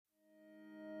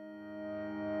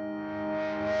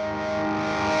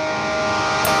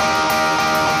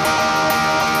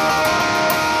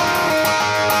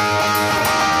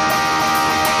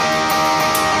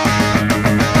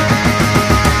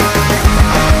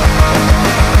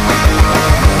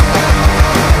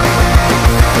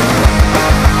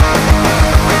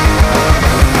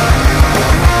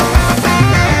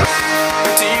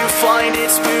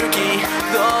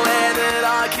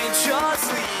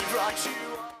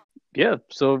Yeah,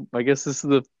 so I guess this is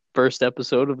the first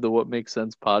episode of the What Makes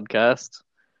Sense podcast.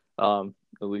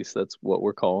 At least that's what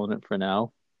we're calling it for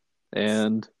now.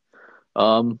 And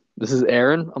this is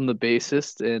Aaron. I'm the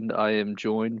bassist, and I am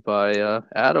joined by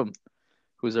Adam,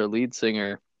 who's our lead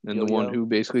singer and the Yo, one yo. who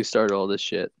basically started all this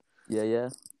shit. Yeah,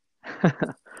 yeah.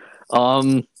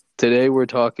 Um, Today we're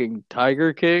talking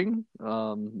Tiger King,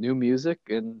 new music,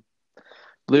 and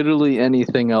literally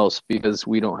anything else because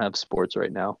we don't have sports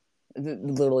right now.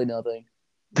 Literally nothing.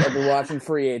 I've been watching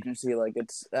free agency like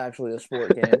it's actually a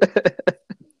sport game.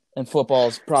 And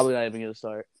football's probably not even going to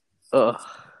start. Ugh.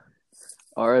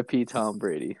 R.I.P. Tom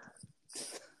Brady.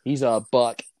 He's a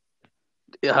buck.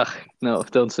 Yeah, no,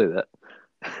 don't say that.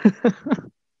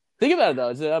 Think about it, though.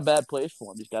 It's a bad place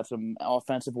for him. He's got some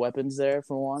offensive weapons there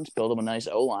for once. Build him a nice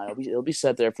O-line. It'll be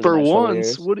set there for the For next couple of once,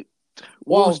 years. what was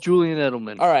Well, Julian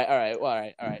Edelman? all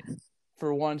right.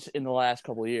 For once in the last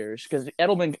couple of years. Because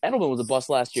Edelman was a bust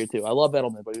last year, too. I love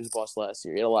Edelman, but he was a bust last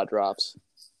year. He had a lot of drops.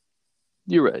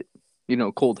 You're right. You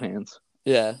know, cold hands.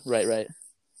 Yeah, right.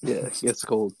 Yeah, it gets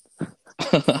cold.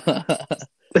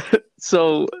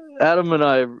 So Adam and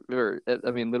I,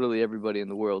 literally everybody in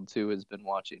the world too, has been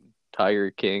watching Tiger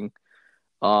King.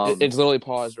 It's literally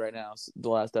paused right now. It's the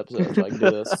last episode, so I can do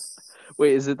this.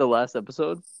 Wait, is it the last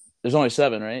episode? There's only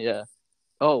 7, right? Yeah.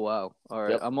 Oh wow! All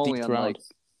right, Yep. I'm only on Dethroned. like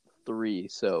 3,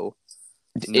 so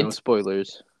no It's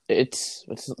spoilers. it's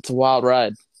a wild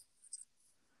ride.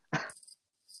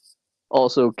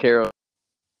 Also, Carol,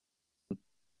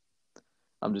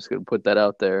 I'm just gonna put that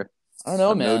out there. I don't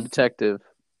know, I'm no man. detective.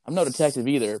 I'm no detective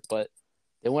either, but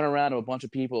they went around to a bunch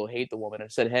of people who hate the woman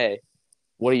and said, "Hey,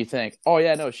 what do you think?" Oh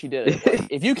yeah, no, she did it. Like,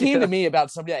 if you came Yeah. to me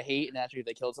about somebody I hate and asked me if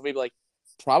they killed somebody, I'd be like,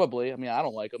 probably. I mean, I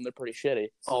don't like them. They're pretty shitty.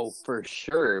 Oh, for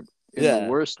sure, in the Yeah,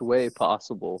 worst way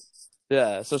possible,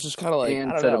 yeah. So it's just kind of like I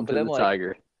and don't fed know. him But to then the like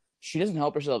tiger. she doesn't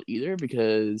help herself either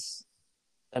because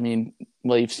I mean,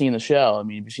 well, you've seen the show. I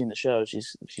mean, if you've seen the show,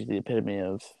 she's the epitome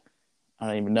of I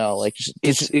don't even know. Like, It's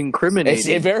it's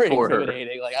incriminating very for her.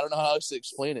 incriminating. Like, I don't know how else to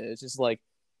explain it. It's just like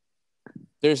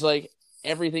there's like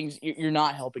everything's you're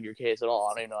not helping your case at all.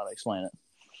 I don't even know how to explain it.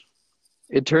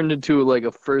 It turned into like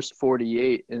a first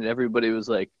 48, and everybody was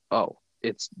like, "Oh,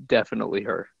 it's definitely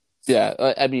her." Yeah,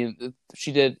 I mean,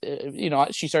 she did.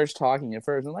 She starts talking at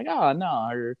first. I'm like, oh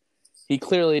no, he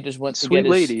clearly just went to Sweet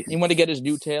lady. he went to get his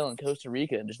new tail in Costa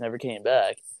Rica and just never came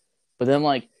back. But then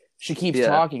like she keeps Yeah.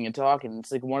 talking and talking.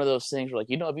 It's like one of those things where like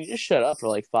if you just shut up for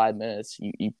like 5 minutes,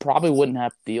 you probably wouldn't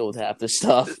have to deal with half this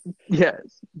stuff. Yeah,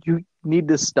 you need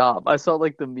to stop. I saw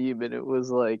like the meme, and it was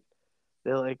like,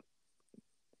 they're like,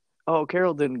 "Oh,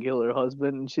 Carol didn't kill her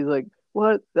husband," and she's like,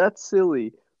 "What? That's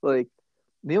silly." Like,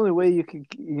 the only way you can,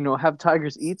 have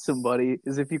tigers eat somebody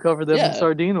is if you cover them in Yeah,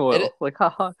 sardine and oil. Like,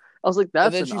 haha. I was like,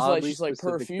 and that's then an oddly she's like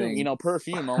specific perfume, thing.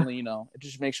 perfume only, it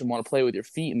just makes them want to play with your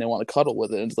feet and they want to cuddle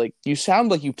with it. And it's like you sound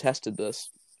like you've tested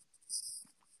this,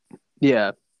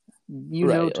 Yeah, you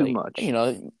know right? too Like much.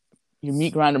 your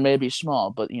meat grinder may be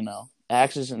small, but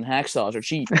axes and hacksaws are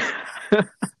cheap.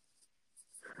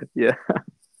 Yeah.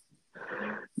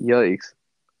 Yikes.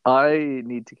 I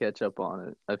need to catch up on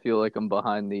it. I feel like I'm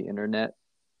behind the internet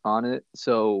on it,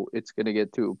 so it's gonna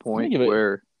get to a I'm gonna point give it.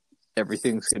 where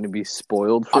everything's gonna be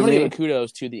spoiled for I'm gonna give me. it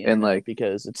kudos to the And internet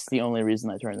because it's the only reason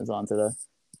I turned this on today.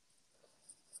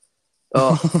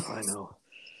 oh, I know.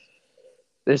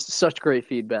 There's such great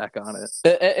feedback on it.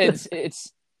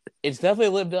 It's definitely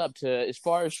lived up to as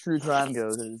far as true crime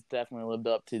goes. It's definitely lived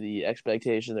up to the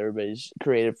expectation that everybody's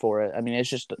created for it. I mean, it's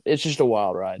just a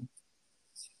wild ride.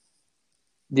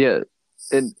 Yeah.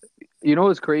 And you know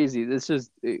what's crazy? It's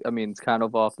kind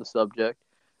of off the subject,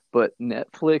 but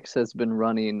Netflix has been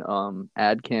running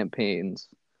ad campaigns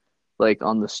like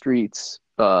on the streets,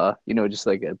 just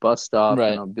like at bus stops and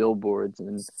Right. on billboards,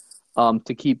 and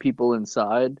to keep people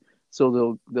inside.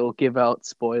 So they'll give out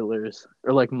spoilers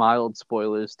or like mild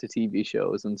spoilers to TV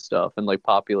shows and stuff, and like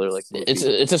popular like It's movies.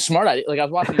 it's a smart idea. Like I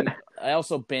was watching. I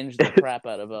also binged the crap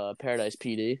out of Paradise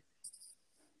PD,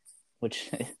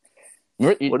 which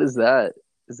What is that?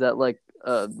 Is that like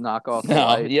a knockoff no,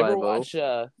 Hawaii you ever 5-0? watch?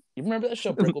 You remember that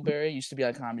show Brickleberry? It used to be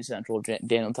on Comedy Central.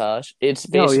 Daniel Tosh. It's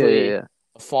Oh yeah, yeah, basically yeah,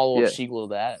 a follow up yeah. sequel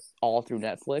to that, all through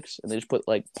Netflix, and they just put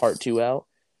like part 2 out.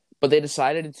 But they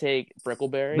decided to take No.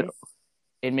 Brickleberry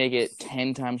and make it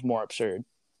 10 times more absurd,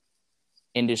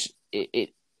 and just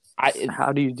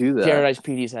How do you do that? Paradise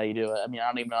PD is how you do it. I mean, I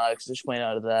don't even know how to explain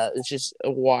out of that. It's just a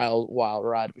wild, wild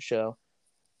ride of a show.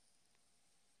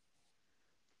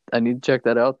 I need to check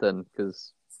that out then,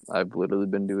 because I've literally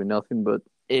been doing nothing but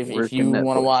If you working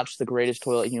want to Netflix. watch the greatest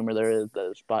toilet humor there is,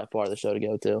 that is by far the show to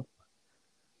go to.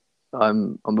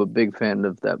 I'm a big fan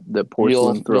of that You'll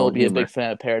porcelain you'll throne be a big humor.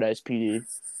 fan of Paradise PD.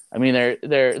 I mean, their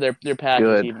package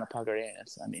Good. even a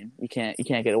Puckeranus. I mean, you can't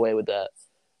get away with that.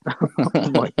 Oh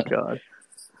my god.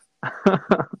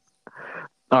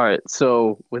 All right,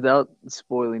 so without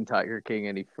spoiling Tiger King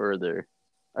any further,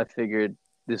 I figured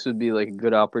this would be like a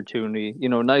good opportunity,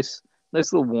 nice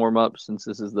little warm up since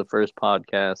this is the first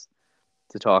podcast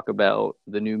to talk about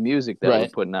the new music that we're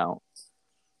Right. putting out.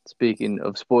 Speaking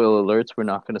of spoiler alerts, we're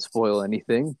not going to spoil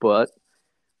anything, but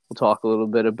we'll talk a little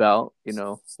bit about,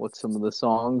 what some of the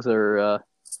songs are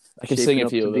I could sing shaping a up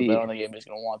few to of it, but I be. don't think anybody's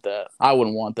gonna want that. I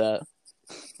wouldn't want that.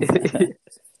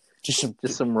 just some,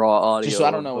 Just some raw just so I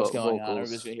audio don't of know what's going on. Everybody's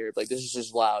vocals. gonna hear it. Like this is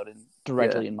just loud and Yeah,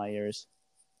 directly in my ears.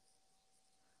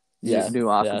 new, Yeah, new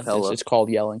yeah. It's acapella. it's called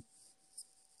yelling.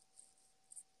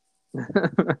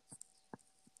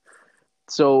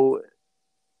 So,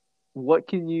 what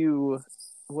can you,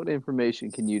 what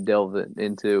information can you delve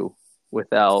into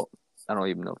without, I don't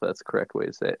even know if that's the correct way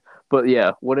to say it, but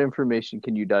yeah, what information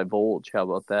can you divulge? How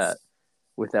about that?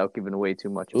 Without giving away too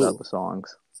much about Ooh, the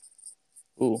songs.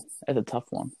 ooh, that's a tough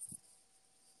one.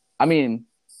 I mean,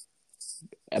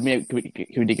 can we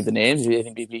give the names? Do you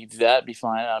think we could do that? Be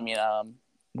fine. I mean,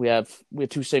 we have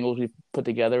two singles we put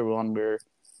together. One we're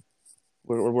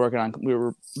working on. We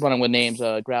were running with names.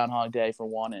 Groundhog Day for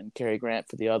one, and Cary Grant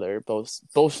for the other.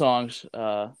 Both songs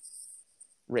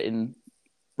written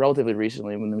relatively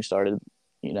recently when we started.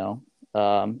 You know,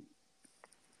 um,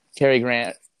 Cary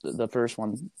Grant, the first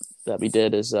one that we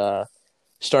did is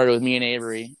started with me and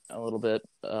Avery a little bit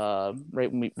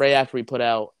right after we put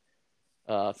out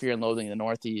Fear and Loathing in the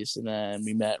Northeast, and then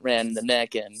we met Ran the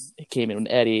Neck, and it came in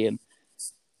with Eddie, and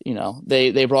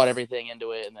they brought everything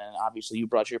into it, and then obviously you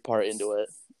brought your part into it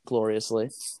gloriously.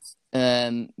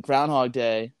 And Groundhog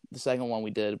Day, the second one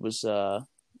we did, was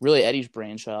really Eddie's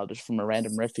brainchild, just from a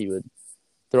random riff he would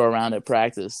throw around at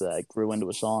practice that grew into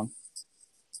a song.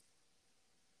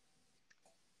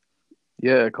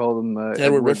 Yeah, I call them Edward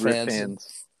Edward Riff Riff fans,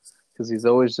 hands because he's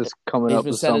always just coming he's up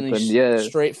been with sending something. these Yeah,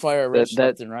 straight fire that riffs that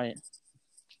left and right.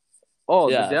 oh,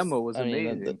 the Yeah, demo was I mean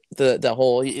amazing. the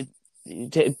whole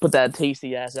put that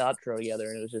tasty ass outro together,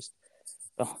 and it was just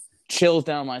chills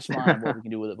down my spine of what we can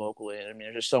do with it vocally. I mean,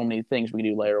 there's just so many things we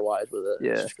can do layer wise with it. It's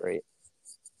Yeah, just great.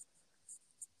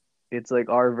 it's like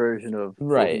our version of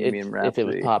Right. Bohemian If it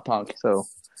was Rhapsody. pop punk. So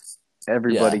Yeah.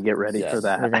 everybody get ready Yeah. for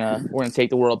that. We're gonna take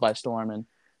the world by storm and,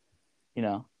 you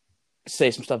know,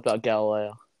 say some stuff about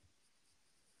Galileo.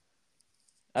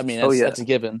 I mean, Oh yeah, that's a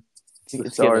given. the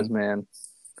It's stars, given. man,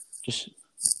 Just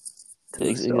to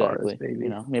the stars, exactly. baby.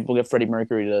 Maybe we'll get Freddie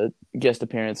Mercury to guest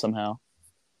appearance somehow.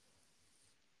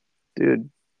 Dude.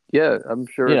 Yeah, I'm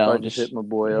sure if I just hit Just my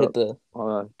boy hit up the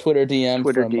on Twitter DM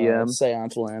Twitter from DM,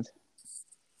 Seance Land.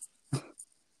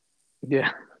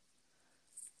 yeah.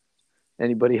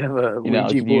 Anybody have a We Ouija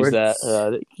could use board?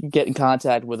 that, get in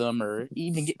contact with them, or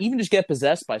even just get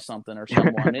possessed by something or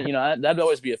someone. That'd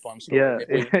always be a fun story. Yeah,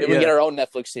 Maybe we yeah. get our own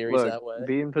Netflix series Look, that way.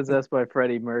 being possessed by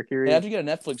Freddie Hey, Mercury. how'd you get a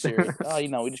Netflix series?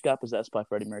 Oh, we just got possessed by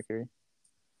Freddie Mercury.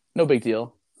 No big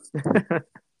deal.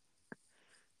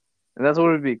 And that's what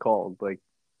it would be called. Like,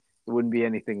 it wouldn't be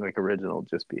anything like original. It'd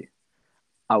just be,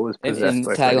 I was possessed And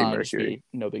by Freddie tagline would just Mercury.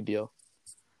 be no big deal.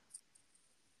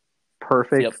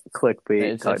 Perfect Yep. clickbait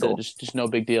That's title. it. Just no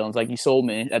big deal. It's like you sold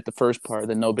me at the first part.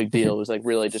 Then no big deal. It was like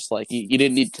really just like you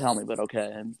didn't need to tell me, but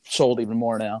okay, and sold even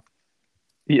more now.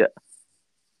 Yeah.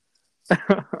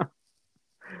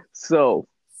 So,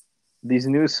 these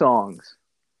new songs,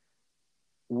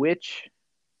 which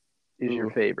is your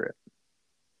Ooh. favorite?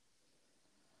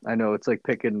 I know it's like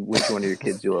picking which one of your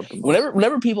kids you love the most.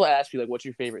 Whenever people ask me like, "What's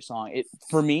your favorite song?" It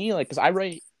for me like because I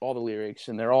write all the lyrics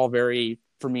and they're all very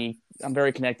for me. I'm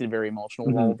very connected, very emotional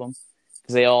with all of them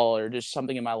because they all are just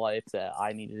something in my life that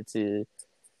I needed to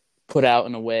put out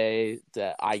in a way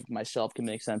that I myself can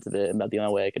make sense of it, and about the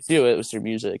only way I could do it was through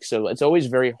music. So it's always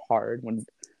very hard when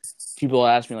people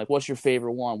ask me like, "What's your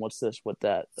favorite one? What's this? What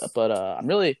that?" But I'm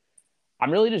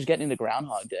really just getting into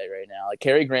Groundhog Day right now. Like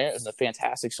Cary Grant is a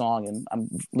fantastic song, and I'm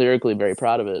lyrically very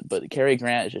proud of it. But Cary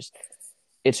Grant is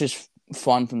it's just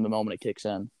fun from the moment it kicks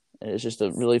in. And it's just a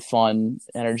really fun,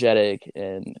 energetic,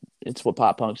 and it's what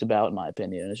pop punk's about, in my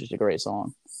opinion. It's just a great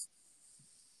song.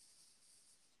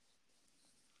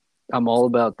 I'm all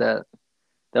about that.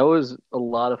 That was a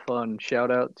lot of fun. Shout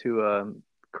out to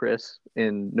Chris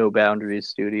in No Boundaries He's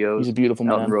a Studios beautiful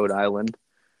out in man. Rhode Island.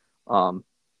 Um,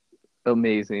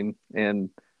 Amazing and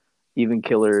even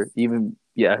killer. Even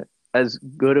yeah, as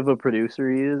good of a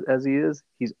producer he is,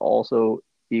 he's also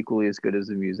equally as good as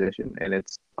a musician, and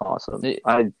it's awesome.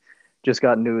 I just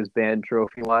got into his band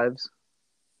Trophy Wives.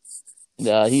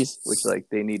 which like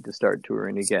they need to start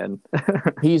touring again.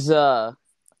 he's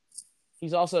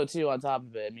he's also too on top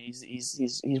of it. I mean,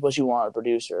 he's what you want a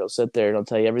producer. He'll sit there and he'll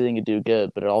tell you everything to do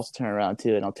good, but it'll also turn around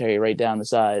too and he'll tear you right down the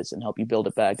sides and help you build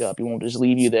it back up. He won't just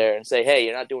leave you there and say, "Hey,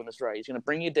 you're not doing this right." He's going to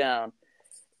bring you down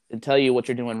and tell you what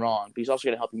you're doing wrong, but he's also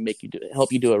going to help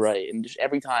you do it right. And just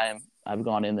every time I've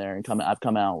gone in there and I've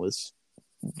come out with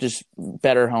just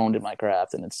better honed in my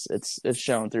craft, and it's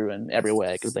shown through in every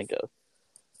way I could think of.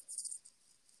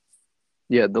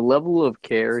 Yeah, the level of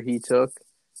care he took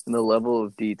and the level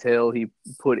of detail he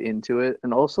put into it,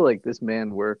 and also like this man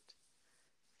worked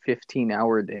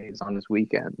 15-hour days on his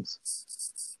weekends.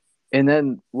 And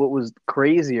then what was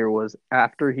crazier was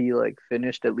after he like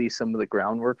finished at least some of the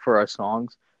groundwork for our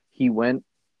songs, he went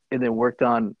and then worked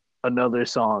on another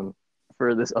song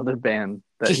for this other band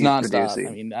that Just he's nonstop. producing.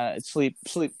 I mean,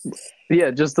 sleep.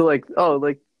 Yeah, just to like, oh,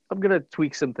 like I'm gonna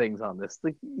tweak some things on this.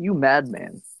 Like, you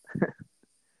madman.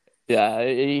 Yeah,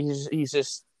 he's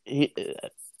just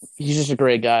a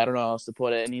great guy. I don't know how else to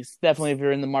put it. And he's definitely, if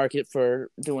you're in the market for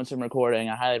doing some recording,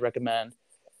 I highly recommend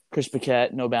Chris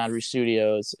Paquette, No Boundary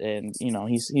Studios. And you know,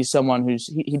 he's someone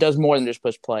he does more than just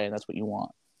push play, and that's what you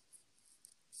want.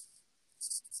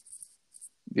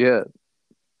 Yeah,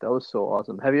 that was so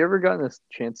awesome. Have you ever gotten a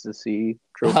chance to see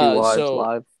Trophy Wives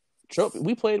live?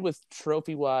 We played with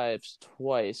Trophy Wives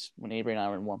twice when Avery and I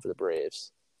were in one for the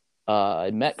Braves.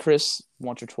 I met Chris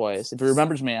once or twice. If he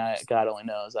remembers me, God only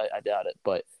knows. I doubt it.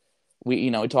 But we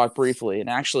talked briefly, and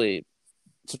actually,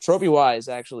 so Trophy Wives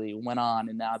actually went on,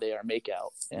 and now they are Makeout,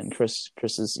 and Chris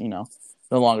is no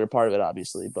longer a part of it,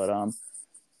 obviously. But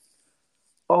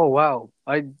oh wow,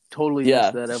 I totally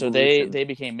missed that evolution. So they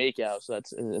became Makeout. So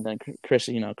that's, and then Chris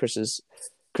is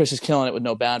killing it with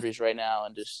No Boundaries right now,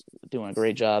 and just doing a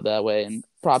great job that way. And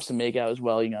props to Makeout as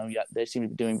well. They seem to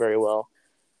be doing very well.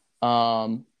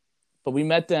 But we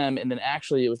met them, and then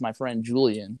actually it was my friend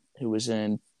Julian, who was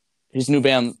in his new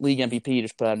band, League MVP,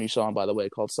 just put out a new song, by the way,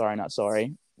 called Sorry Not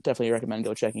Sorry. Definitely recommend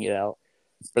go checking it out.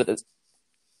 But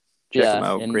check him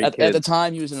out. And Great at the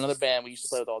time, he was in another band we used to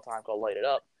play with all the time called Light It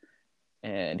Up.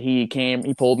 And he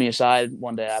pulled me aside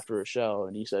one day after a show,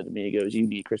 and he said to me, he goes, "You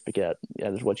need Chris Paquette.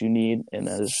 That is what you need, and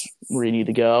that is where you need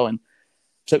to go." And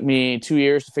it took me 2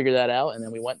 years to figure that out, and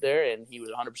then we went there, and he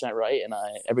was 100% right. And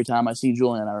every time I see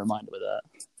Julian, I remind him of that.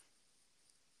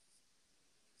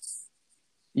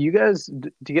 You guys,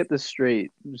 to get this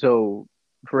straight, so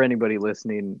for anybody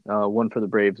listening, One for the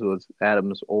Braves was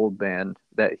Adam's old band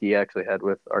that he actually had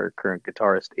with our current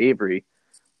guitarist, Avery.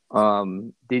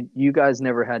 Did you guys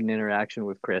never had an interaction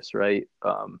with Chris, right?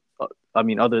 I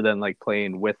mean, other than like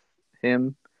playing with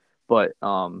him, but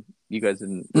you guys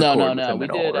didn't record with him we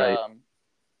at did, all, right?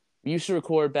 We used to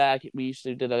record back. We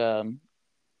did an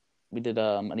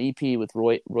EP with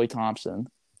Roy Thompson.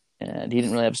 And he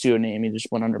didn't really have a studio name. He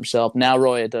just went under himself. Now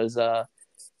Roy does.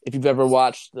 If you've ever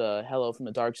watched the Hello from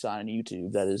the Dark Side on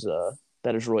YouTube, that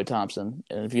is Roy Thompson.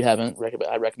 And if you haven't,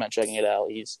 I recommend checking it out.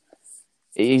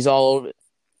 He's all over.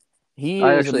 He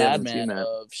is a madman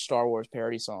of Star Wars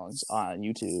parody songs on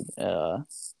YouTube.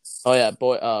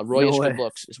 Roy is Good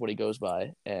Looks is what he goes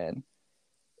by, and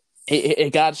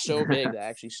it got so big that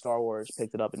actually Star Wars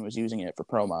picked it up and was using it for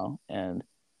promo, and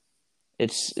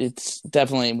it's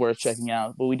definitely worth checking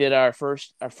out. But we did our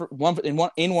first one for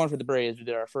the Braves. We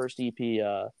did our first EP,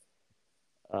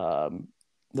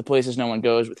 The Places No One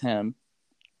Goes, with him,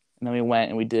 and then we went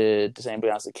and we did Does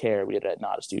Anybody Else Care? We did it at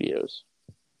Nada Studios.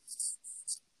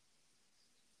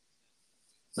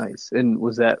 Nice. And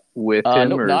was that with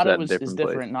him, or Nada is that is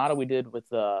different. Nada we did with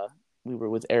we were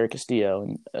with Eric Castillo,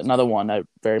 and another one I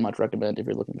very much recommend if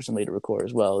you're looking for somebody to record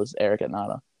as well is Eric at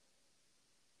Nada.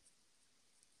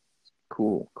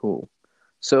 Cool.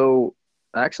 So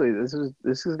actually,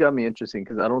 this has got me interesting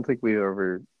because I don't think we've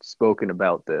ever spoken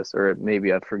about this, or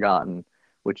maybe I've forgotten,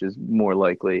 which is more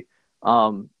likely.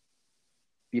 What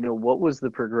was the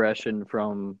progression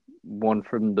from One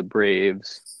from the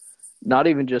Braves? Not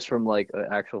even just from like an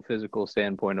actual physical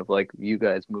standpoint of like you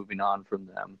guys moving on from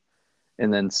them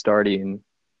and then starting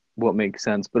What Makes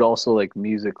Sense, but also like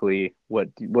musically,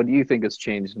 what do you think has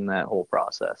changed in that whole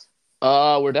process?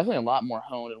 We're definitely a lot more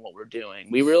honed in what we're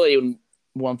doing. We really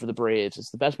One for the Braves.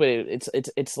 It's the best way.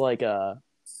 It's like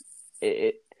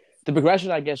the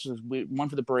progression, I guess, was One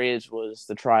for the Braves was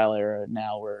the trial era.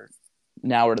 Now we're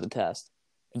to the test.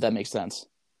 If that makes sense.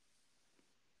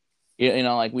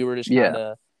 Like we were just kind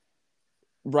of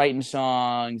writing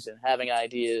songs and having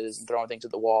ideas and throwing things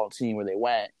at the wall and seeing where they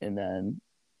went, and then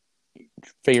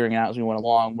figuring it out as we went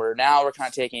along. We're kind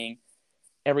of taking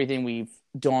everything we've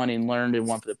done and learned in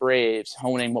One for the Braves,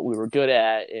 honing what we were good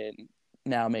at, and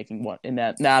now making one. And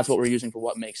that's what we're using for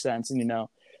What Makes Sense. And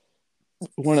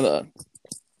one of the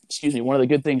one of the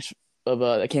good things of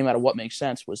that came out of What Makes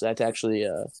Sense was that's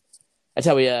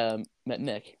how we met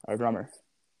Nick, our drummer.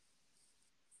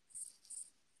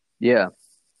 Yeah.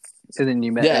 And then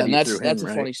you met Yeah, and Eddie through that's him,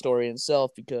 a right? funny story in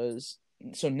itself because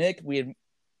Nick and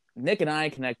I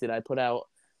connected. I put out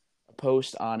a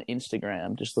post on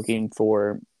Instagram just looking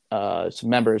for some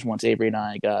members once Avery and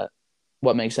I got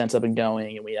What Makes Sense up and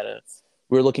going, and we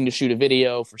were looking to shoot a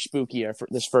video for Spooky,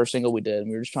 this first single we did, and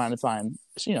we were just trying to find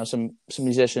some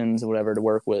musicians or whatever to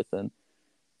work with, and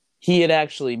he had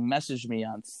actually messaged me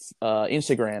on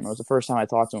Instagram. It was the first time I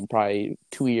talked to him, probably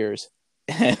 2 years.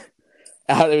 It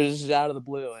was just out of the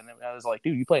blue, and I was like,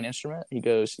 "Dude, you play an instrument?" He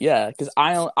goes, "Yeah," because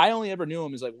I only ever knew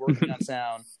him as like working on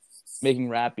sound, making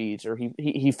rap beats, or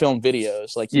he filmed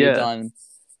videos like he had done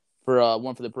for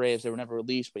one for the Braves. They were never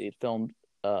released, but he filmed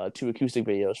 2 acoustic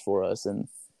videos for us, and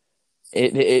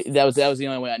that was the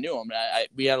only way I knew him. And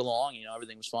we got along,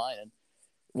 everything was fine. And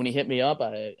when he hit me up,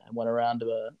 I went around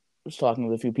to was talking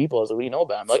with a few people. I was like, "What do you know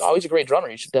about him?" Like, "Oh, he's a great drummer.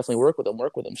 You should definitely work with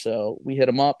him." So we hit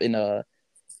him up, and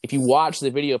if you watch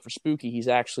the video for Spooky, he's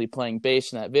actually playing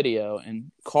bass in that video.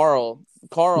 And Carl,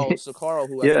 who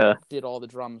did all the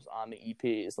drums on the EP,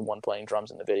 is the one playing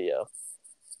drums in the video.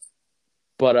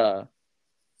 But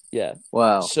yeah.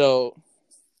 Wow. So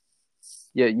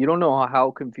yeah, you don't know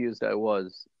how confused I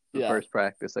was the first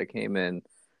practice I came in.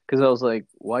 Because I was like,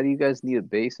 why do you guys need a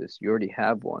bassist? You already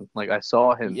have one. Like, I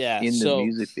saw him in the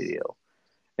music video.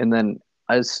 And then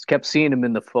I kept seeing him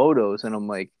in the photos, and I'm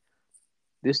like,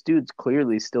 this dude's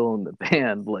clearly still in the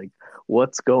band. Like,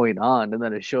 what's going on? And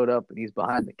then it showed up, and he's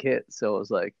behind the kit. So I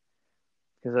was like,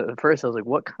 because at first I was like,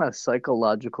 what kind of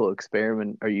psychological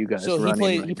experiment are you guys running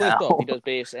he plays now? both. He does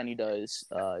bass and he does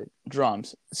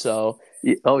drums. So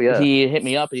yeah. He hit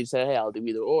me up and he said, "Hey, I'll do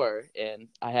either or." And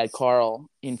I had Carl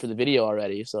in for the video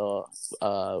already. So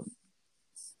Carl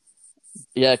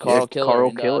Killer.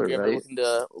 Carl Killer, if you're ever looking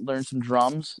to learn some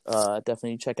drums,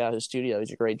 definitely check out his studio.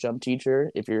 He's a great drum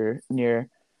teacher. If you're near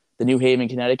the New Haven,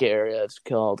 Connecticut area, it's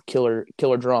called Killer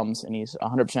Drums, and he's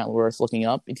 100% worth looking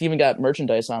up. He's even got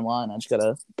merchandise online. I just got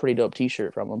a pretty dope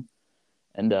T-shirt from him,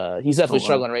 and he's definitely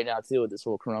struggling right now too with this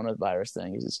whole coronavirus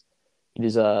thing.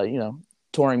 He's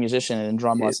touring musician and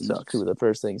drum lessons too. The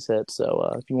first things hit.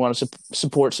 So if you want to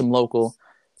support some local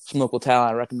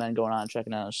talent, I recommend going on and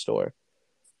checking out his store.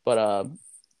 But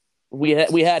we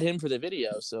had him for the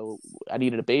video, so I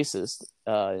needed a bassist,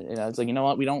 and I was like, you know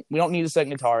what, we don't need a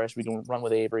second guitarist. We can run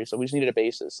with Avery, so we just needed a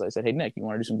bassist. So I said, "Hey Nick, you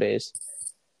want to do some bass?"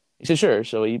 He said, "Sure."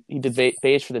 So he did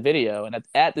bass for the video, and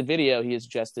at the video he had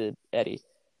suggested Eddie,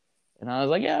 and I was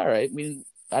like, "Yeah, all right."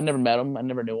 I never met him, I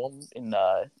never knew him, and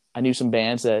I knew some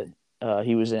bands that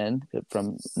he was in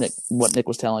from what Nick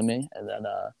was telling me, and then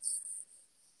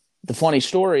the funny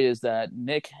story is that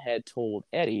Nick had told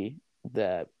Eddie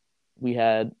that we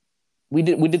did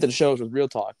the shows with Real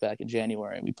Talk back in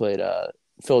January, and we played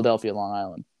Philadelphia, Long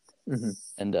Island. Mm-hmm.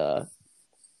 And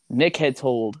Nick had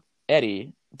told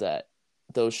Eddie that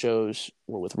those shows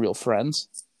were with real friends.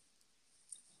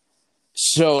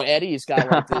 So Eddie's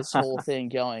got like this whole thing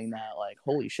going that like,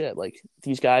 holy shit, like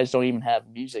these guys don't even have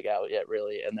music out yet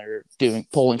really, and they're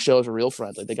pulling shows with real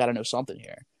friends. Like they got to know something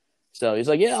here. So he's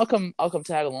like, "Yeah, I'll come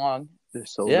tag along." They're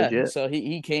so legit. So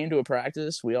he came to a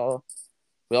practice. We all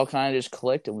kind of just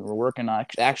clicked, and we were working on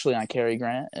Cary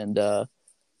Grant, and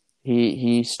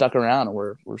he stuck around, and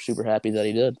we're super happy that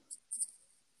he did.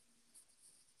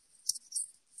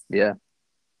 Yeah,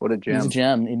 what a gem! He's a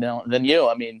gem, Then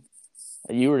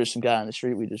you were just some guy on the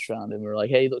street we just found, and we were like,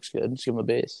 "Hey, he looks good. Let's give him a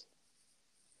bass."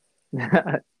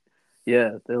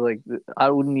 Yeah, they're like, I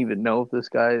wouldn't even know if this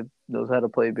guy knows how to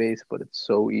play bass, but it's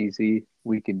so easy.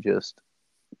 We can just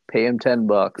pay him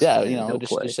 $10. Yeah,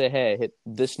 just say, "Hey, hit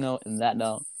this note and that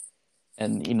note,"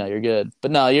 and you're good.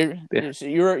 But no, you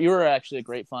were actually a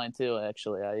great find too.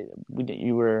 Actually,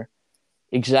 you were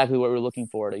exactly what we were looking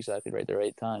for at exactly the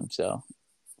right time. So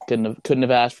couldn't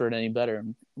have asked for it any better.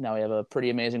 Now we have a pretty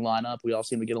amazing lineup. We all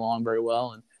seem to get along very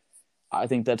well, and I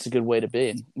think that's a good way to be.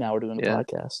 And now we're doing a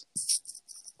podcast.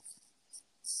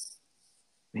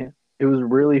 Yeah, it was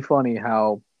really funny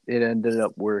how it ended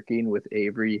up working with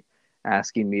Avery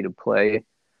asking me to play.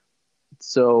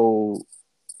 So,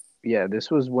 yeah,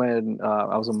 this was when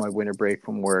I was on my winter break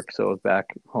from work, so I was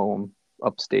back home,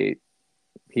 upstate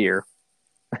here,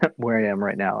 where I am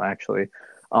right now, actually.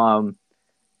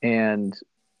 And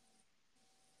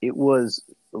it was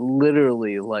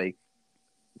literally like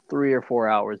 3 or 4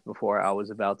 hours before I was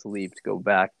about to leave to go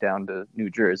back down to New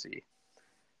Jersey.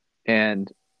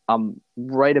 And I'm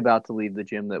right about to leave the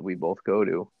gym that we both go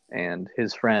to. And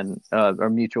his friend, our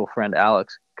mutual friend,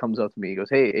 Alex, comes up to me. He goes,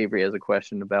 "Hey, Avery has a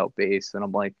question about bass." And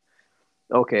I'm like,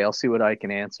 okay, I'll see what I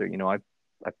can answer.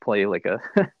 I play like a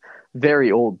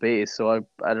very old bass, so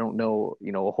I don't know,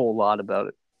 a whole lot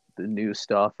about the new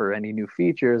stuff or any new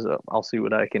features. I'll see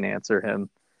what I can answer him.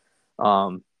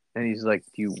 Um, and he's like,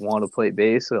 "Do you want to play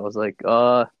bass?" So I was like,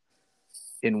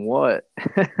 in what?"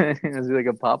 It was like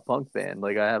a pop punk band.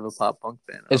 Like I have a pop punk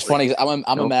band. I It's was like, funny 'cause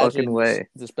I'm no fucking imagining way.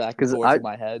 this back and Because forth in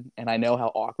my head, and I know how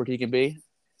awkward he can be.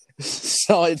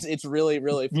 So it's really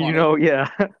really funny. yeah,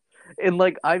 and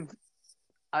like I've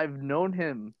known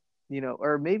him,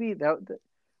 or maybe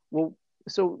well,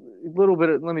 so a little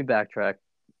bit. Let me backtrack.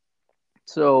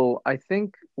 So I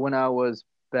think when I was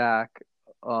back,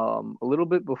 a little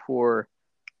bit before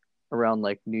around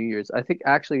like New Year's, I think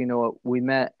actually, you know what, we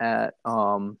met at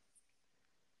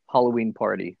Halloween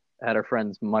party at our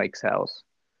friend's Mike's house,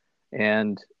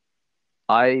 and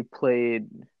I played.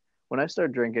 When I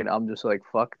start drinking, I'm just like,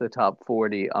 fuck the top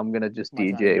 40. I'm gonna just My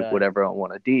kind of DJ guy. whatever I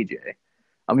want to DJ.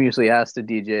 I'm usually asked to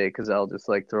DJ because I'll just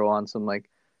like throw on some like,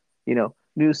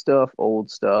 new stuff,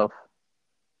 old stuff,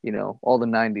 all the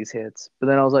 90s hits. But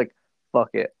then I was like, fuck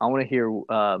it. I want to hear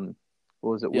what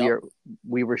was it? Yep.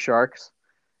 We Were Sharks.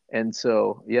 And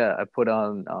so, yeah, I put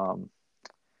on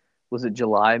was it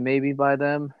July maybe by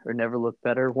them or Never Look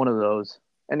Better? One of those.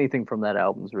 Anything from that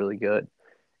album's really good.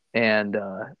 And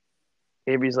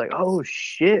Avery's like, "Oh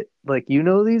shit. Like you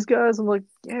know these guys?" I'm like,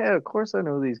 "Yeah, of course I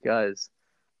know these guys."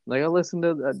 Like I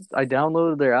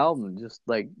downloaded their album, just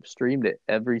like streamed it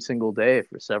every single day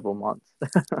for several months.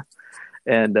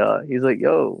 And he's like,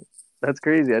 "Yo, that's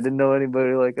crazy. I didn't know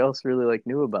anybody like else really like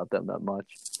knew about them that much."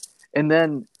 And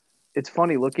then it's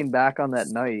funny looking back on that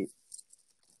night.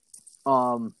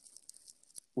 Um,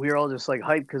 we were all just like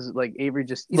hyped because like Avery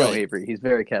just, Right. Avery, he's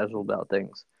very casual about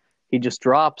things. He just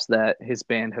drops that his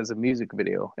band has a music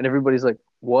video, and everybody's like,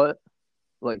 "What?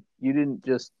 Like you didn't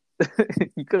just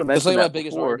you could have That's like mentioned my that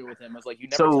biggest before." argument with him. I was like, you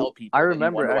never tell So I people, then you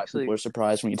remember wonder why people actually, are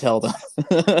surprised when you tell them.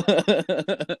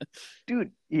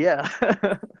 dude, yeah.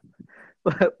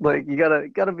 Like you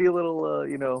gotta be a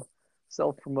little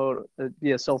self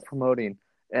promoting.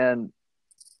 And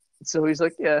so he's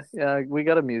like, yeah, we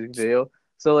got a music video.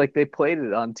 So like they played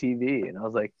it on TV, and I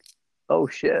was like, oh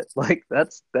shit, like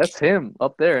that's him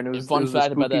up there. And it And was fun a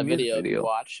fact about spooky that music video, if you video.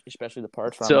 watch, especially the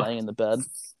parts where I'm So laying in the bed,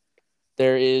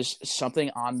 there is something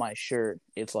on my shirt.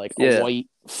 It's like a yeah, white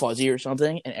fuzzy or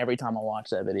something, and every time I watch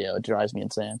that video, it drives me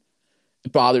insane.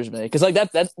 It bothers me because like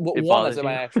that's it one that's bothers in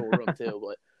my you. actual room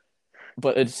too,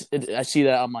 but I see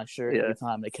that on my shirt Yeah. every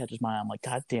time. It catches my eye. I'm like,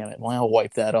 God damn it! Why don't I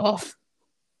wipe that off?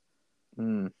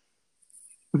 Mm.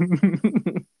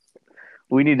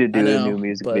 We need to I do a new know,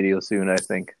 music but video soon, I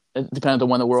think. it depends on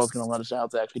when the world's going to let us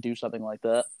out to actually do something like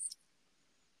that.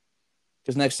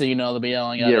 Because next thing you know, they'll be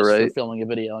yelling at Yeah, us for right. filming a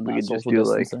video and We not could just social do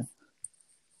like, distancing.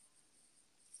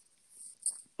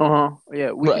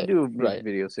 yeah, we could Right, do a music right.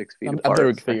 video 6 feet I bet we apart, can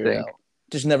I figure it think. out.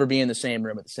 Just never be in the same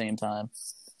room at the same time.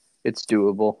 It's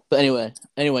doable. But anyway,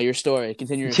 your story.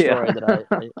 Continue your Yeah. story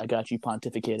that I got you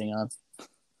pontificating on.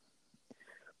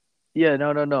 Yeah,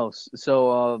 no.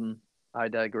 So, I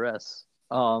digress.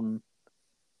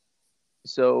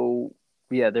 So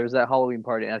yeah, there's that Halloween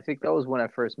party, and I think that was when I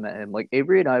first met him. Like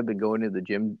Avery and I have been going to the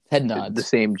gym, Head the nods.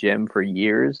 same gym for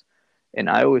years, and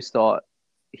I always thought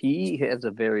he has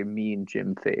a very mean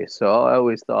gym face. So I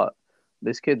always thought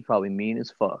this kid's probably mean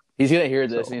as fuck. He's gonna hear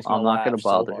this and So he's gonna I'm not gonna laugh so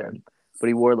bother hard. him. But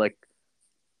he wore like,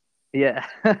 yeah,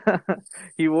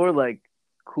 he wore like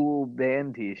cool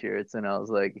band t-shirts, and I was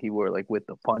like, he wore like with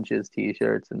the punches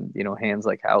t-shirts, and hands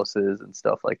like houses and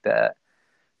stuff like that.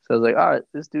 So I was like, all right,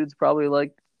 this dude's probably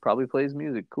plays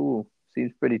music. Cool.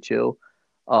 Seems pretty chill.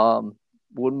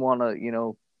 Wouldn't want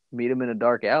to, meet him in a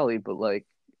dark alley, but like,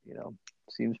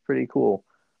 seems pretty cool.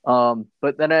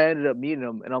 But then I ended up meeting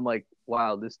him, and I'm like,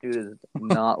 wow, this dude is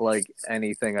not like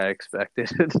anything I expected.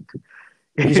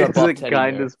 He's our He's buff the teddy bear.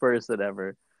 kindest person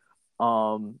ever.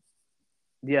 Um,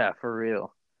 yeah, for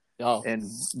real. Oh, And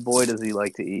boy, does he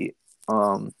like to eat.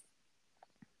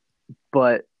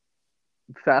 But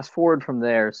fast forward from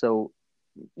there, so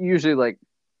usually like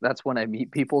that's when I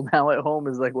meet people now at home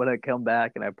is like when I come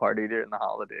back and I party during the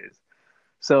holidays.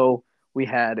 So we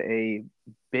had a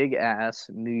big ass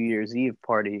New Year's Eve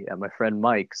party at my friend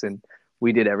Mike's, and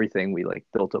we did everything. We like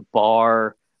built a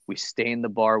bar, we stained the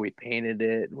bar, we painted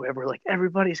it. We're like,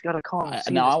 everybody's got to come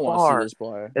see now I this want to see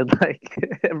bar, this bar. and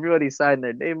like everybody signed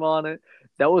their name on it.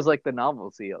 That was like the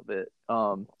novelty of it.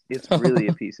 It's really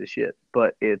a piece of shit,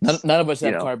 but it's None of us you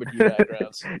have know, carpet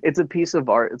backgrounds. it's a piece of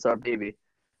art. It's our baby.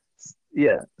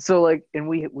 Yeah. So like, and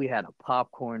we had a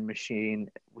popcorn machine.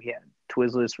 We had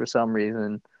Twizzlers for some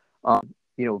reason.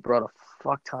 Brought a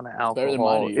fuck ton of It's better than mine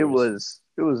or alcohol. It yours.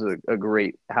 was a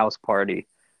great house party,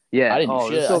 Yeah. I didn't do Oh,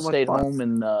 it was shit. I so much stayed fun. home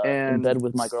and in And bed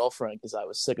with my girlfriend because I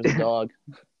was sick as a dog.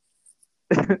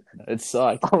 It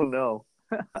sucked. oh no.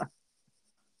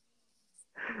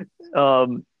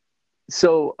 Um,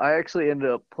 so I actually ended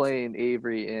up playing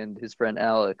Avery and his friend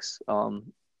Alex.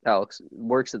 Alex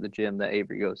works at the gym that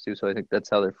Avery goes to, so I think that's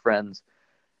how they're friends.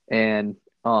 And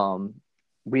um,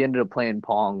 we ended up playing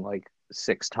Pong like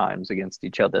 6 times against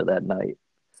each other that night.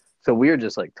 So we were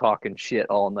just like talking shit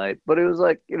all night, but it was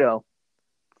like,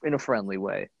 in a friendly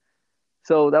way.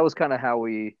 So that was kind of how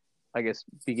we, I guess,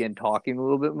 began talking a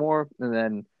little bit more. And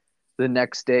then the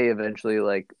next day, eventually,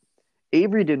 like,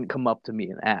 Avery didn't come up to me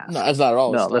and No, ask. that's not at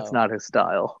all his No, that's style. not his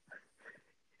style.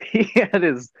 He had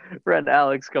his friend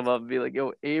Alex come up and be like,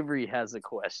 "Yo, Avery has a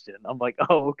question." I'm like,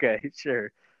 "Oh, okay,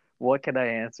 sure. What can I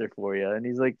answer for you?" And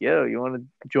he's like, "Yo, you want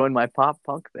to join my pop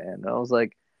punk band?" And I was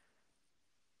like,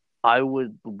 "I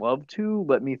would love to.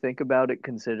 Let me think about it,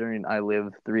 considering I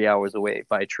live 3 hours away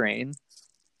by train."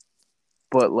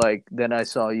 But like, then I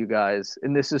saw you guys,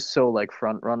 and this is so like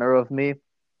front runner of me.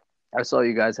 I saw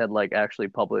you guys had like actually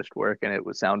published work, and it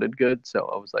was sounded good. So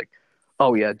I was like,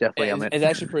 "Oh yeah, definitely, I'm It's in."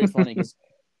 actually pretty funny because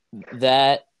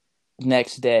that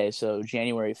next day, so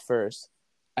January 1st,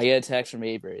 I get a text from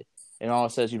Avery, and all it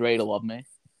says, "You ready to love me?"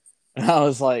 And I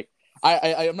was like,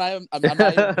 I'm not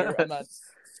even here. I'm not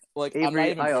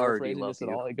Avery, even I already paraphrasing love this at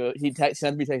you. all.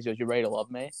 Sends me text, he goes, "You ready to love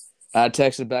me?" And I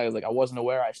texted back, I was like, "I wasn't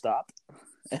aware I stopped."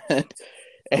 and,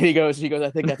 he goes, "I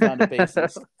think I found a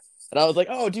bassist." And I was like,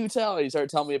 "Oh, do tell." And he started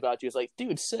telling me about you. He's like,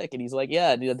 "Dude, sick." And he's like,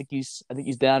 "Yeah, dude, I think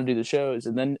he's down to do the shows."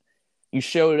 And then you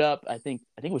showed up. I think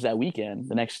it was that weekend,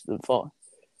 the fall.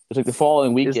 It was like the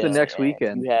following It's the weekend, next and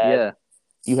weekend. Yeah.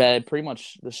 you had pretty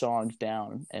much the songs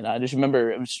down. And I just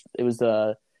remember it was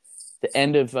the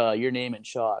end of Your Name in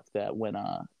Shock that when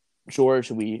George,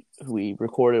 who we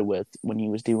recorded with, when he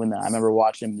was doing that, I remember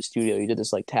watching him in the studio. He did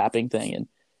this like tapping thing, and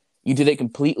you did it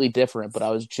completely different, but I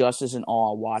was just as in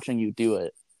awe watching you do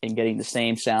it and getting the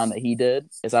same sound that he did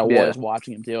as I Yeah. was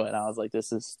watching him do it. And I was like,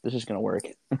 this is gonna work.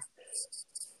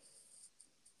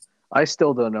 I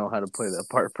still don't know how to play that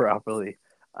part properly.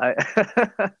 I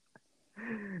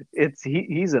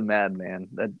he's a madman,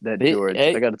 that George.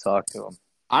 I got to talk to him. See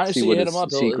Honestly, what hit him his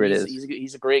up. secret He's is.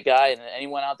 he's a great guy, and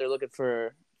anyone out there looking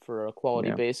for a quality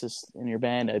Yeah. bassist in your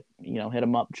band, hit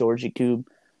him up, George Yakub.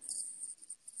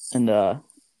 And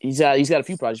he's got a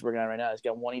few projects working on right now. He's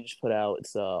got one he just put out.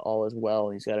 It's All Is Well.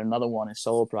 And he's got another one, his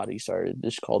solo project he started,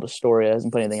 just called Astoria.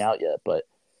 Hasn't put anything out yet, but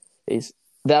he's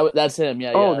that's him.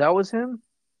 Yeah, Oh, yeah, that was him?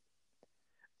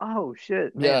 Oh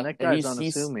shit, man, yeah. that And guy's he's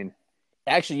unassuming.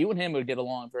 actually, you and him would get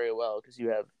along very well because you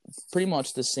have pretty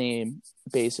much the same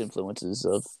bass influences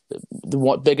of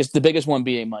the biggest one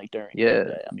being Mike during Green Yeah.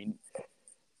 Day. I mean,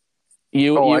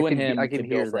 you Oh, you and I him can could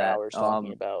go hear for that. hours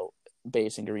talking about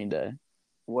bass and Green Day.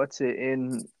 What's it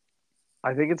in?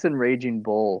 I think it's in Raging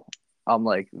Bull. I'm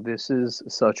like, this is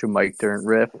such a Mike Dirnt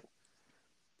riff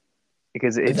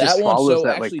because it That just one, follows so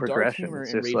that like actually, Dark progression. Humor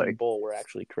It's and just Raging like, Bull were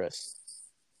actually Chris.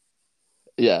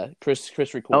 Yeah, Chris oh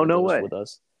recorded no those way. with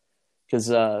us because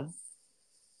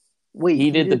Wait, he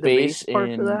he did the did the bass bass part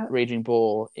for in that? Raging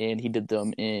Bull and he did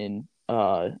them in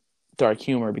Dark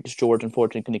Humor because George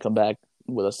unfortunately couldn't come back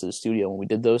with us to the studio when we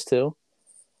did those two.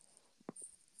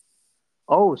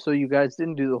 Oh, so you guys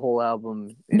didn't do the whole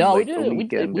album in No, we like did a it. We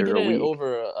weekend we or did a it week?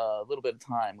 over a little bit of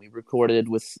time. We recorded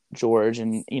with George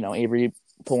and Avery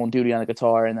pulling duty on the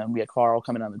guitar, and then we had Carl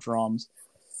coming on the drums.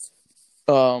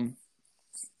 Um,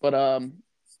 but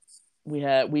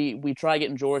we tried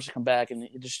getting George to come back, and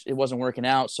it wasn't working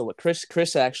out. So what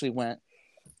Chris actually went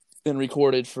and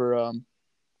recorded for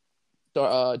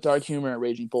Dark Humor and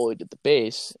Raging Bull. He did the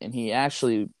bass, and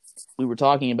we were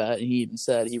talking about it, and he even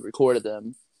said he recorded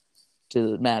them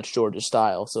to match George's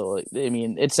style. So like, I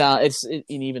mean, it sounds it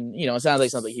sounds like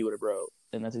something he would have wrote,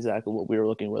 and that's exactly what we were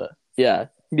looking with. Yeah,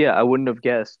 Yeah, I wouldn't have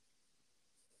guessed.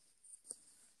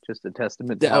 Just a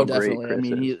testament to how great definitely. I Chris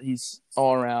mean, is. he's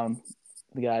all around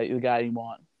the guy you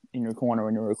want in your corner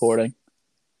when you're recording.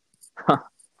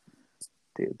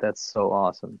 Dude, that's so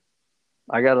awesome.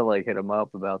 I gotta like hit him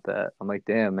up about that. I'm like,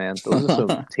 damn, man, those are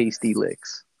some tasty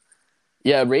licks.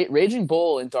 Yeah, Raging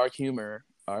Bull and Dark Humor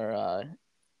are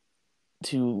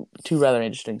two rather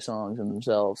interesting songs in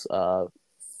themselves.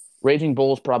 Raging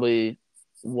Bull is probably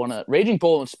Raging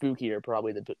Bull and Spooky are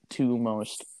probably the two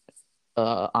most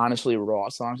honestly raw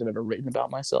songs I've ever written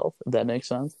about myself. If that makes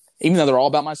sense. Even though they're all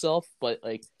about myself, but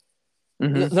like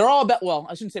Mm-hmm. they're all about. Well,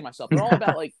 I shouldn't say myself. They're all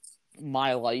about like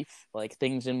my life, like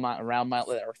things around my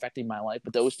that are affecting my life.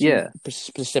 But those two Yeah.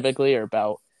 specifically are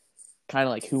about kind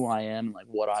of like who I am and like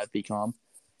what I've become.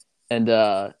 And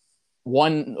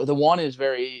the one is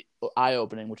very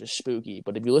eye-opening, which is spooky.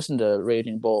 But if you listen to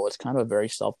Raging Bull, it's kind of a very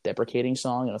self-deprecating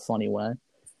song in a funny way,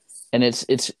 and it's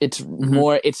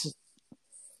more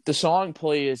the song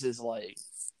plays is like,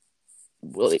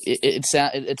 well,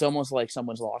 it's almost like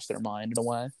someone's lost their mind in a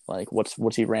way. Like,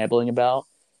 what's he rambling about?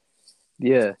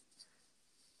 Yeah,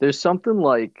 there's something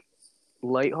like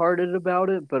lighthearted about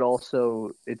it, but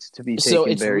also it's to be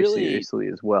taken very seriously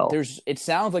as well. It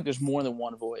sounds like there's more than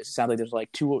one voice. It sounds like there's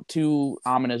like two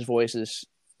ominous voices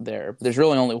there. There's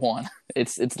really only one.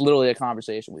 It's literally a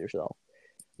conversation with yourself.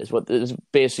 Is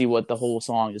basically what the whole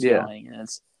song is going, and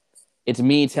it's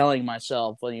me telling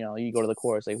myself, you go to the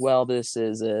chorus like, well, this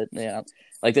is it,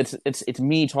 like it's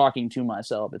me talking to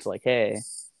myself. It's like, hey,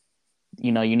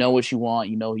 you know what you want,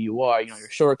 you know who you are, you know your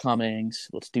shortcomings.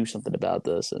 Let's do something about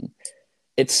this, and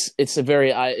it's just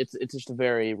a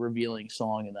very revealing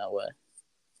song in that way.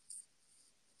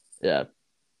 Yeah.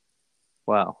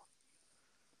 Wow.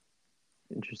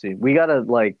 Interesting. We gotta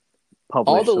publish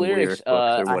all the some lyrics.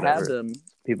 Or whatever. I have them.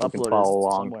 People can follow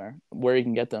along somewhere. Where you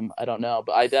can get them, I don't know,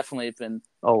 but I definitely have been.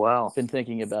 Oh wow! Been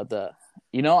thinking about that.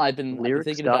 I've been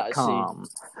thinking about.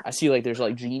 I see like there's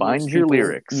like Genius. Find your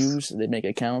lyrics. They make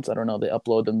accounts. I don't know. They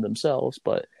upload them themselves,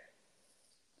 but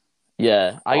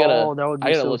yeah, I gotta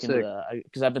look into that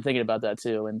because I've been thinking about that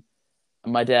too. And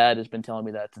my dad has been telling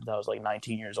me that since I was like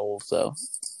 19 years old. So.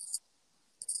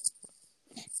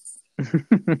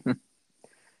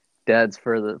 Dad's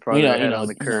further ahead on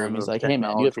the curve. He's like, hey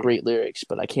man, you have great lyrics,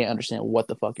 but I can't understand what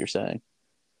the fuck you're saying.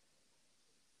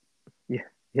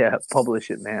 Yeah, publish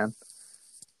it, man.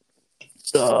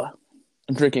 I'm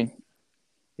drinking.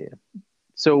 Yeah.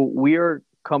 So we are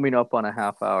coming up on a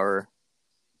half hour.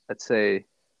 I'd say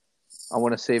I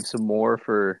want to save some more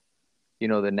for,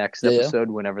 the next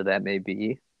episode, whenever that may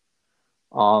be.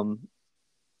 You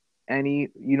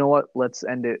know what? Let's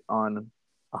end it on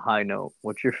a high note.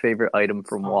 What's your favorite item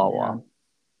from Wawa? Man.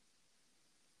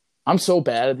 I'm so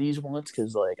bad at these ones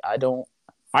because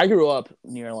I grew up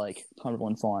near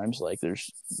Cumberland Farms. There's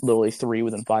literally 3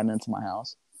 within 5 minutes of my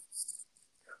house.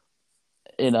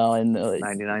 And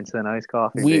 99-cent iced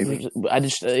coffee. Baby.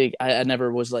 I never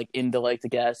was into the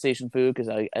gas station food because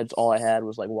that's all I had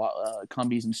was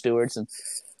Cumbies and Stewart's,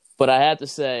 but I have to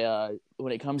say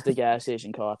when it comes to gas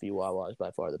station coffee, Wawa is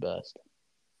by far the best.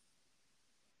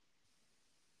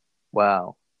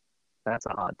 Wow, that's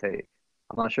a hot take.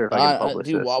 I'm not sure if I can publish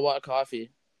this. Wawa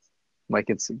coffee. Might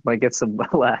get some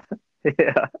laugh.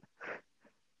 Yeah.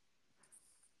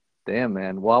 Damn,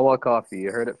 man. Wawa coffee.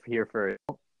 You heard it here first.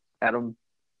 Adam,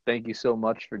 thank you so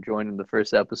much for joining the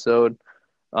first episode.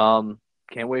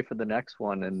 Can't wait for the next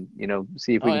one and,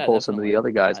 see if we can pull some of the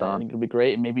other guys on. I think it'll be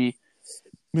great. And maybe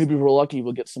we're lucky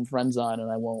we'll get some friends on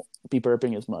and I won't be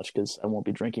burping as much because I won't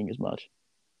be drinking as much.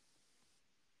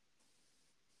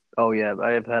 Oh, yeah.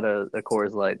 I have had a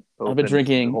Coors Light open I've been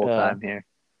drinking the whole time here.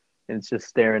 And it's just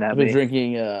staring at me. I've been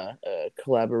drinking a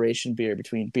collaboration beer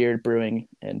between Beard Brewing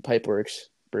and Pipeworks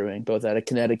Brewing, both out of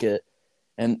Connecticut.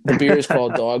 And the beer is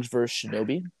called Dogs vs.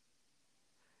 Shinobi.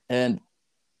 And,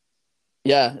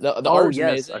 yeah, the art is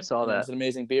amazing. I saw that. It's an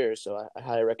amazing beer, so I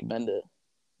highly recommend it.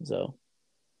 So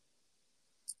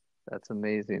that's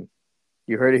amazing.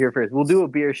 You heard it here first. We'll do a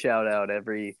beer shout out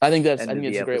every. I think it's a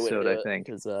great way to do it. I think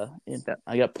because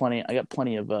I got plenty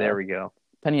of. There we go.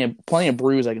 Plenty of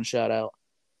brews I can shout out.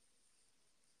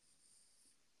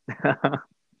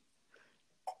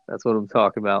 That's what I'm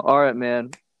talking about. All right,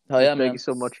 man. Hell yeah, man. Thank you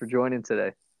so much for joining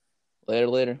today.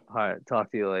 Later. All right.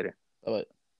 Talk to you later. Bye.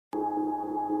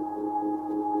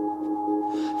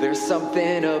 There's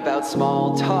something about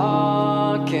small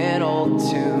talk and old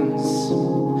tunes.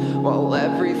 While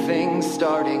everything's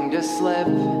starting to slip,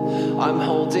 I'm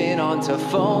holding on to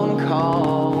phone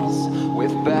calls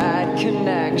with bad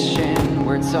connection.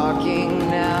 We're talking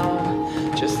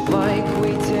now, just like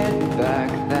we did back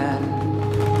then.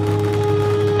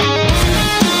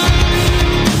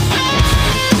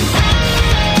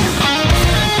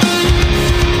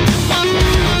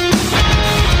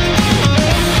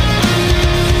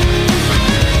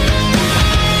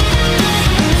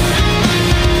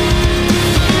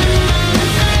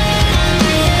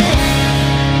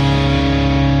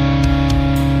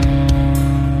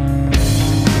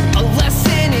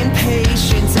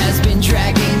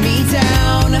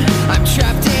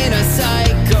 Trapped in a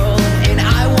cycle.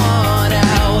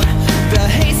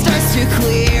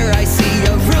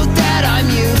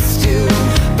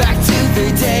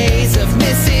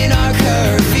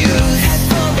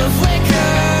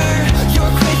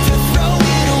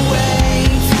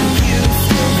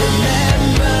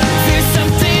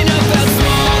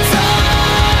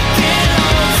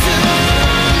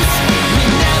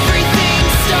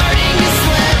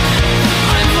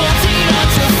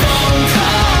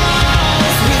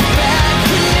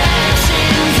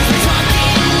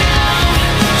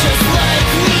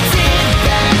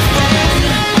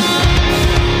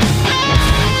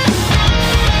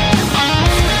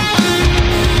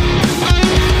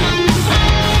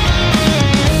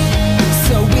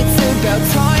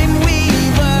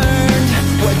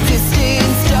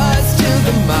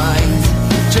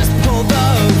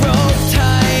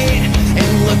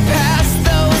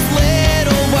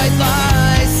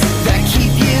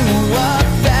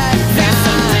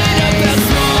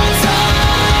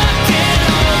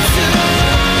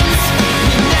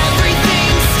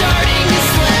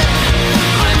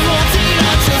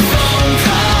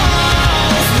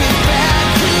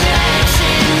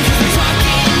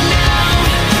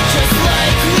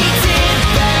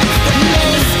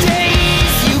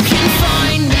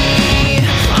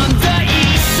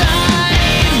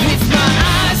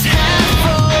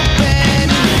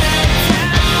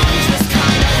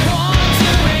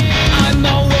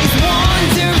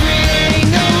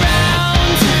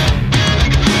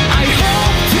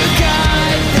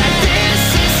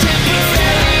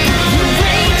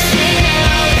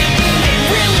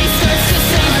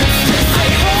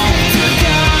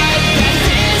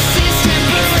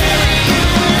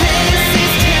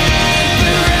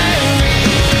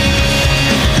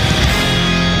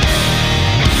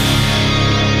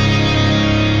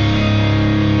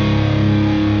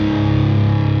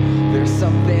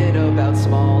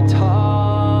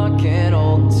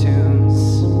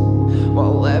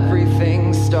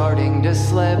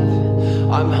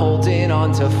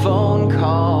 onto phone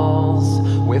calls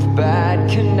with bad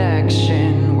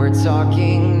connection. We're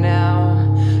talking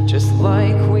now, just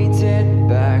like we did